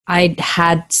I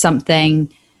had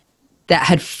something that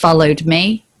had followed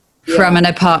me from an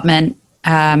apartment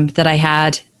that I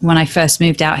had when I first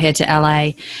moved out here to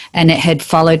LA, and it had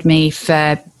followed me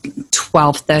for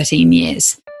 12, 13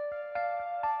 years.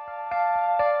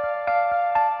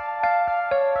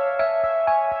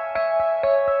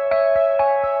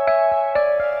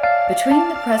 Between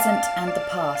the present and the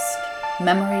past,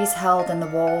 memories held in the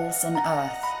walls and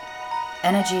earth,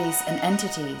 energies and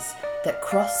entities that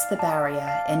cross the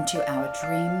barrier into our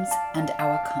dreams and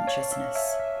our consciousness.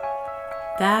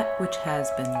 That which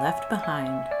has been left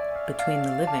behind between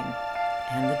the living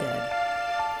and the dead.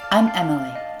 I'm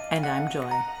Emily. And I'm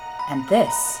Joy. And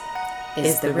this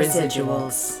is the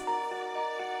Residuals.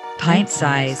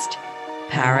 Pint-sized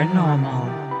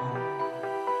paranormal.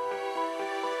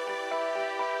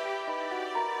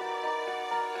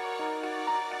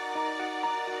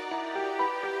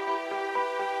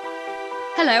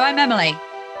 Hello, I'm Emily.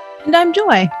 And I'm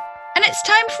Joy. And it's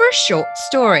time for a short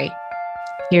story.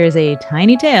 Here's a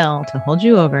tiny tale to hold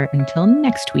you over until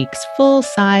next week's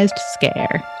full-sized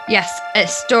scare. Yes, a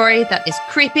story that is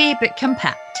creepy but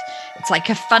compact. It's like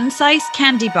a fun-sized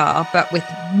candy bar, but with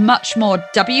much more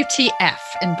WTF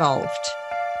involved.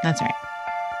 That's right.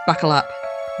 Buckle up.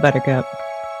 Buttercup.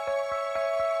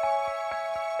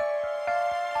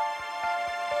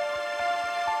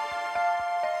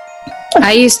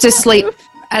 I used to sleep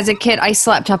as a kid. I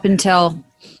slept up until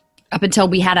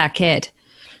we had our kid.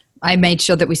 I made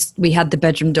sure that we had the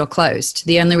bedroom door closed.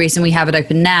 The only reason we have it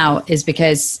open now is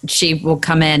because she will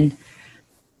come in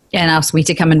and ask me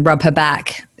to come and rub her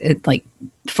back at like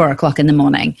 4:00 in the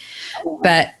morning.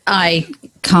 But I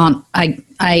can't.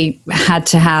 I had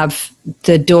to have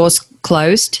the doors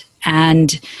closed,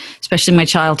 and especially my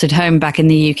childhood home back in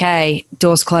the UK,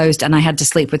 doors closed, and I had to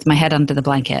sleep with my head under the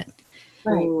blanket.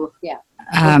 Right. Yeah.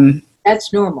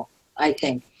 That's normal, I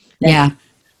think. Yeah.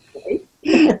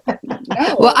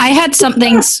 Well, I had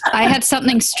something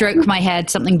stroke my head,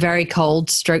 something very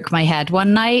cold stroke my head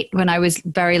one night when I was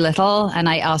very little, and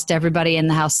I asked everybody in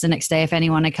the house the next day if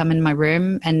anyone had come in my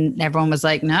room, and everyone was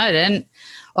like, no, I didn't.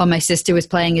 Or my sister was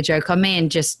playing a joke on me,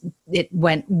 and just it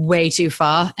went way too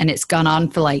far, and it's gone on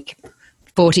for like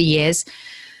 40 years.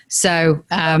 So,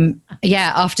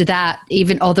 after that,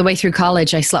 even all the way through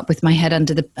college, I slept with my head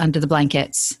under the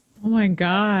blankets. Oh my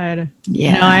God.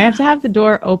 Yeah. No, I have to have the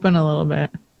door open a little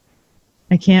bit.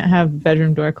 I can't have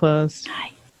bedroom door closed.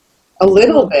 A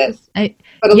little bit. I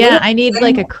need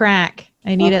like a crack.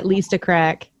 I need at least a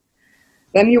crack.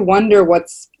 Then you wonder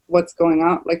what's going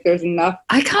on. Like there's enough.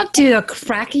 I can't do a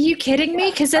crack. Are you kidding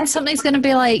me? Because then something's going to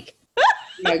be like...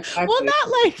 Yeah, exactly. Well, not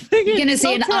like you're gonna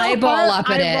see an eyeball up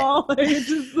at it. It's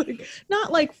just like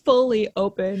not like fully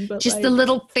open, but just like, the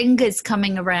little fingers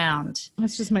coming around.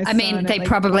 That's just my. I mean, they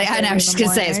probably. I know. I was just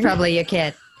gonna say it's probably your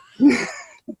kid.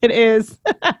 It is.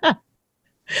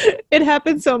 It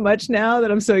happens so much now that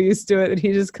I'm so used to it that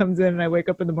he just comes in and I wake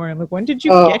up in the morning. I'm like, when did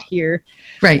you get here?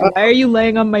 Right. Why are you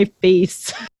laying on my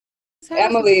face?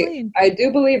 Emily, I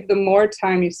do believe the more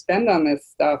time you spend on this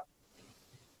stuff,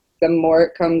 the more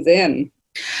it comes in.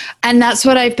 And that's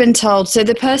what I've been told. So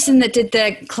the person that did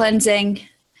the cleansing,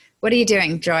 what are you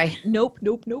doing, Joy? Nope.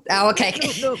 Oh, okay.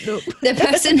 Nope. The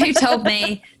person who told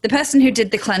me, the person who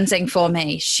did the cleansing for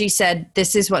me, she said,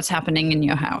 this is what's happening in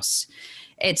your house.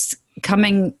 It's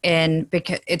coming in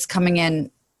because it's coming in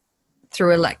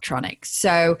through electronics.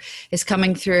 So it's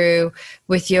coming through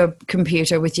with your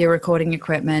computer, with your recording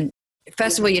equipment.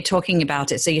 First of all, you're talking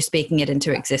about it, so you're speaking it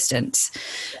into existence.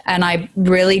 And I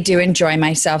really do enjoy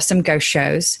myself some ghost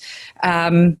shows.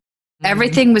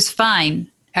 Everything was fine.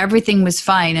 Everything was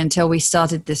fine until we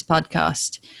started this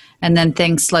podcast. And then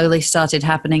things slowly started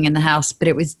happening in the house, but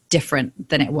it was different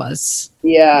than it was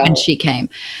when she came.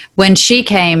 When she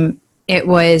came, it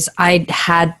was, I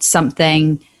had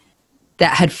something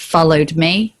that had followed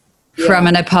me from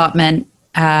an apartment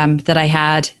that I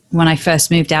had when I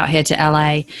first moved out here to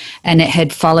LA, and it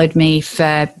had followed me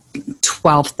for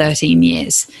 12, 13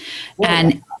 years. Whoa.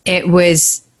 And it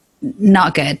was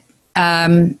not good.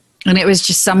 And it was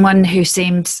just someone who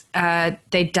seemed,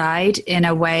 they died in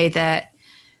a way that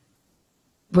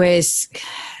was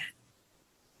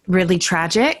really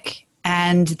tragic,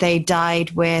 and they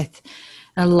died with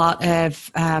a lot of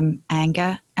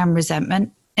anger and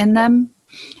resentment in them.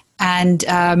 And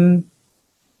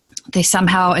they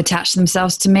somehow attach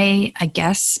themselves to me, I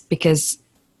guess, because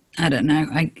I don't know.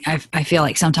 I feel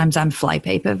like sometimes I'm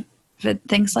flypaper for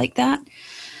things like that.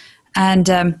 And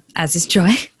as is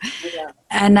Joy. Yeah.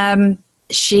 And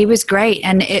she was great.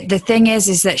 And the thing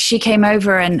is that she came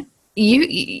over, and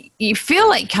you feel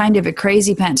like kind of a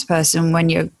crazy pants person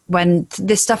when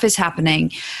this stuff is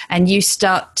happening, and you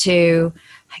start to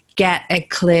get a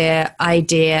clear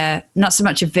idea, not so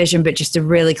much a vision, but just a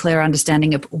really clear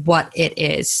understanding of what it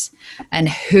is and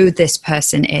who this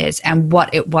person is and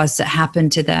what it was that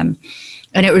happened to them.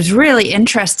 And it was really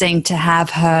interesting to have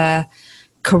her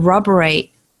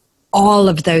corroborate all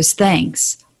of those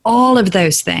things,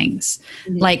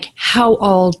 like how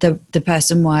old the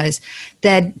person was,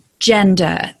 their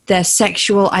gender, their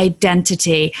sexual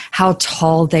identity, how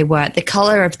tall they were, the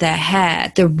color of their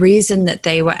hair, the reason that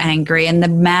they were angry, and the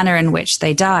manner in which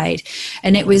they died.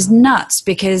 And it was nuts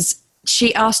because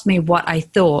she asked me what I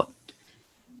thought.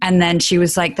 And then she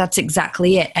was like, that's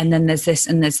exactly it. And then there's this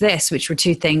and there's this, which were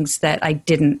two things that I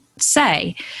didn't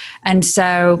say. And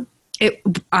so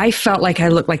I felt like I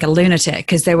looked like a lunatic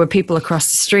because there were people across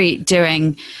the street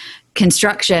doing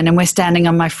construction and we're standing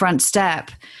on my front step,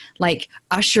 like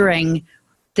ushering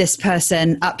this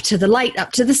person up to the light,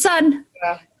 up to the sun.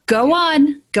 Yeah. Go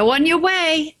on your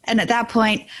way. And at that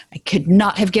point, I could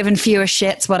not have given fewer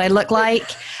shits what I look like.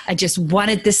 I just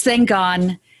wanted this thing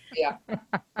gone. Yeah.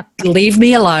 Leave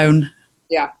me alone.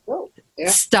 Yeah. Oh, yeah.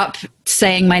 Stop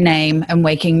saying my name and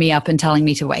waking me up and telling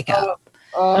me to wake up.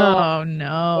 Oh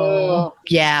no.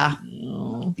 Yeah.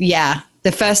 No. Yeah.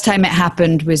 The first time it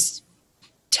happened was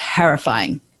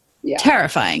terrifying. Yeah.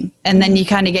 Terrifying. And then you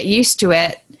kind of get used to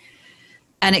it.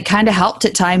 And it kind of helped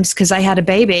at times because I had a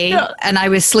baby and I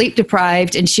was sleep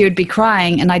deprived and she would be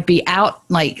crying and I'd be out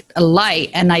like a light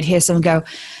and I'd hear someone go,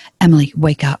 Emily,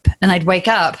 wake up. And I'd wake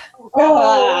up.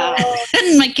 Oh.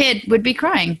 And my kid would be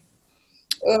crying.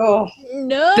 Oh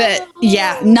no. But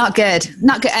yeah, not good.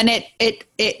 And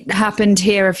it happened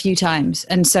here a few times.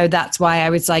 And so that's why I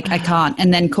was like, I can't.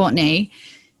 And then Courtney,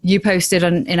 you posted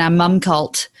in our mum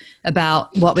cult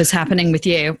about what was happening with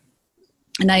you.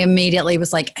 And I immediately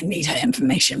was like, I need her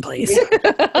information, please.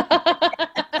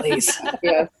 Please.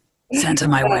 Yes. Send her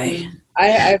my way.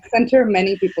 I've sent her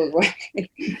many people's way.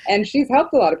 And she's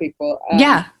helped a lot of people.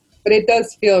 Yeah. But it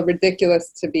does feel ridiculous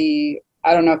to be,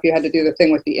 I don't know if you had to do the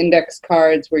thing with the index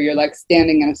cards where you're like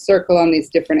standing in a circle on these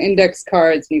different index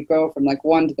cards and you go from like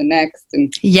one to the next.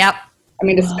 And yep. I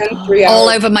mean, to spend 3 hours all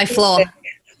over my floor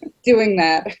doing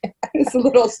that is a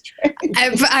little strange.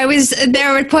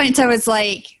 There were points I was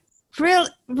like,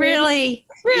 really?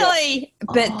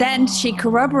 But then she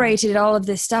corroborated all of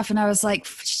this stuff and I was like,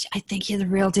 I think you're the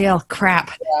real deal.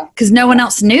 Crap. Because no one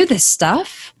else knew this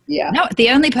stuff. Yeah. No, the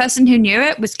only person who knew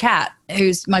it was Kat,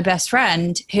 who's my best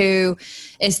friend, who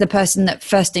is the person that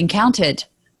first encountered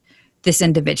this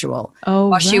individual.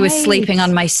 While she was sleeping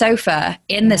on my sofa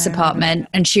in this apartment,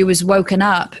 and she was woken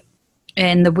up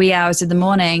in the wee hours of the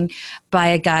morning by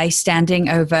a guy standing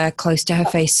over close to her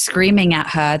face, screaming at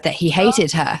her that he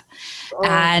hated her.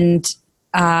 And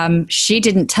she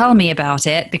didn't tell me about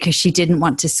it because she didn't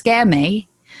want to scare me.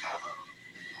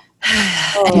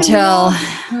 Until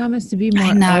promise to be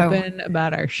more open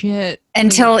about our shit.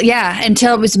 Until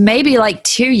it was maybe like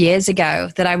 2 years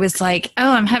ago that I was like,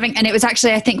 and it was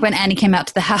actually, I think, when Annie came out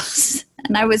to the house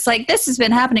and I was like, this has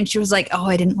been happening. She was like,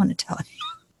 I didn't want to tell you.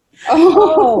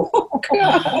 Oh,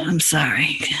 God. I'm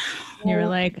sorry. You were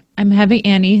like, I'm having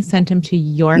Annie send him to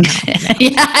your house now.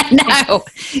 Yeah, I know.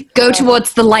 Go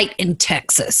towards the light in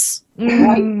Texas.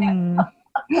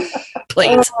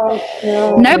 Please.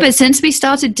 No, but since we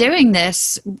started doing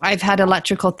this, I've had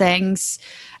electrical things.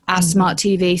 Our smart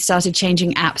TV started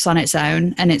changing apps on its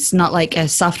own, and it's not like a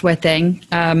software thing.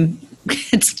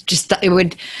 It's just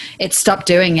it stopped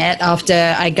doing it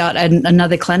after I got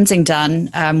another cleansing done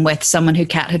with someone who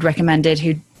Kat had recommended,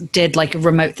 who did like a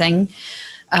remote thing.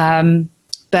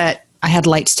 But I had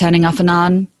lights turning off and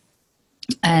on,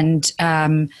 and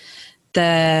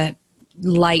the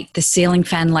ceiling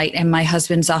fan light in my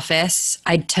husband's office,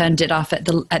 I turned it off at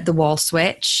the wall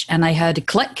switch, and I heard a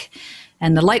click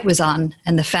and the light was on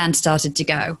and the fan started to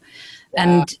go. Wow.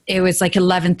 And it was like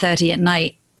 11:30 at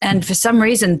night. And for some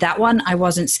reason, that one, I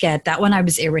wasn't scared. That one, I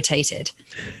was irritated.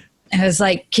 I was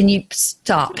like, can you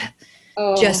stop?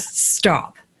 Just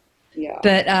stop. Yeah.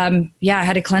 But I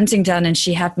had a cleansing done, and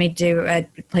she had me do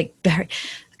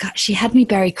she had me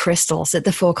bury crystals at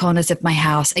the four corners of my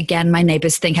house. Again, my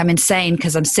neighbors think I'm insane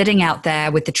because I'm sitting out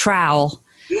there with the trowel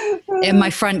in my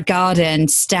front garden,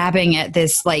 stabbing at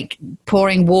this, like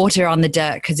pouring water on the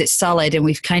dirt because it's solid, and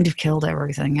we've kind of killed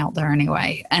everything out there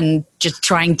anyway, and just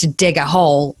trying to dig a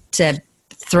hole to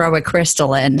throw a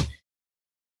crystal in.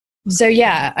 So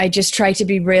yeah, I just try to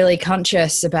be really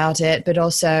conscious about it, but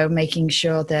also making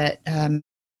sure that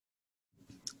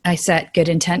I set good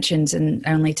intentions and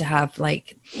only to have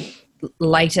like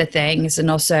lighter things.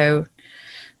 And also,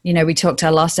 we talked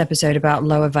our last episode about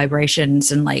lower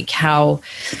vibrations and like how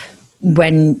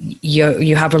when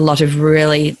you have a lot of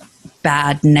really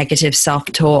bad negative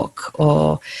self-talk,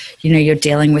 or you're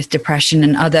dealing with depression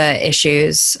and other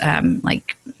issues,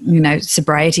 like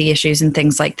sobriety issues and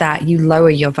things like that, you lower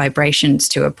your vibrations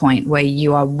to a point where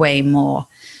you are way more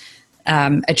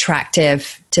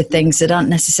attractive to things that aren't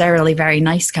necessarily very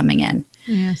nice coming in.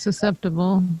 Yeah,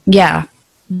 susceptible. Yeah.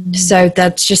 So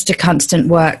that's just a constant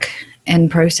work in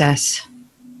process.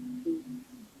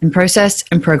 In process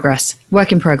and progress.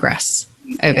 Work in progress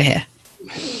over here.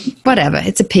 Whatever.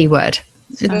 It's a P word.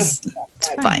 It's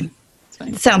fine.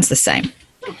 It sounds the same.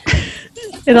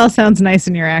 It all sounds nice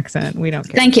in your accent. We don't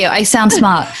care. Thank you. I sound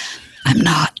smart. I'm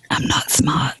not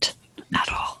smart at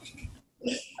all.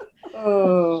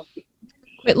 Oh.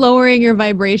 Quit lowering your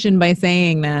vibration by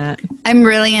saying that. I'm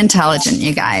really intelligent,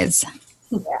 you guys.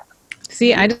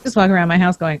 See, I just walk around my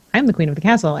house going, I'm the queen of the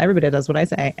castle. Everybody does what I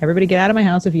say. Everybody get out of my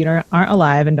house if you aren't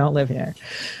alive and don't live here.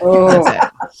 Oh. That's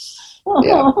it.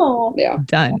 Yeah.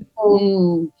 Done.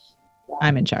 Mm.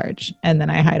 I'm in charge. And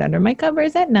then I hide under my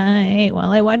covers at night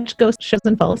while I watch ghost shows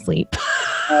and fall asleep.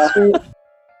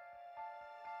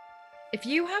 If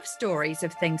you have stories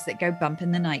of things that go bump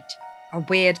in the night, a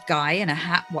weird guy in a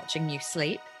hat watching you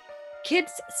sleep,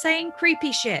 kids saying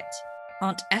creepy shit,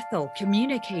 Aunt Ethel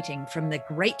communicating from the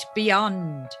great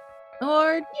beyond,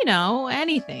 Or,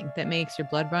 anything that makes your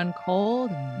blood run cold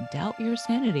and doubt your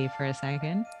sanity for a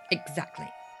second. exactly.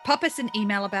 Pop us an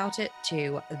email about it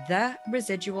to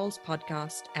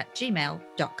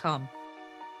theresidualspodcast@gmail.com.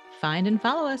 Find and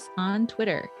follow us on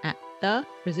Twitter at The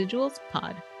Residuals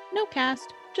Pod. No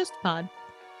cast, just pod.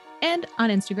 And on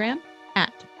Instagram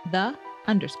at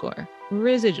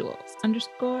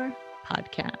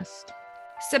 _Residuals_podcast.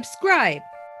 Subscribe,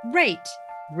 rate,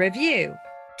 review.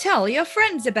 Tell your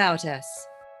friends about us.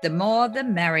 The more, the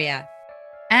merrier.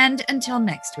 And until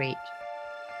next week,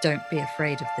 don't be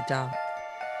afraid of the dark.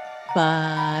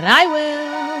 But I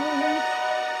will.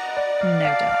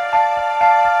 No doubt.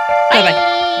 Bye. Bye-bye.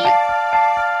 Bye.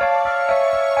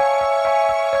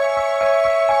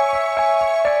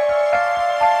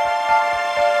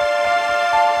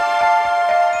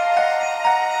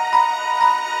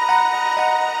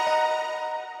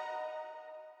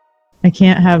 I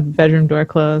can't have bedroom door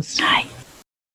closed. Hi.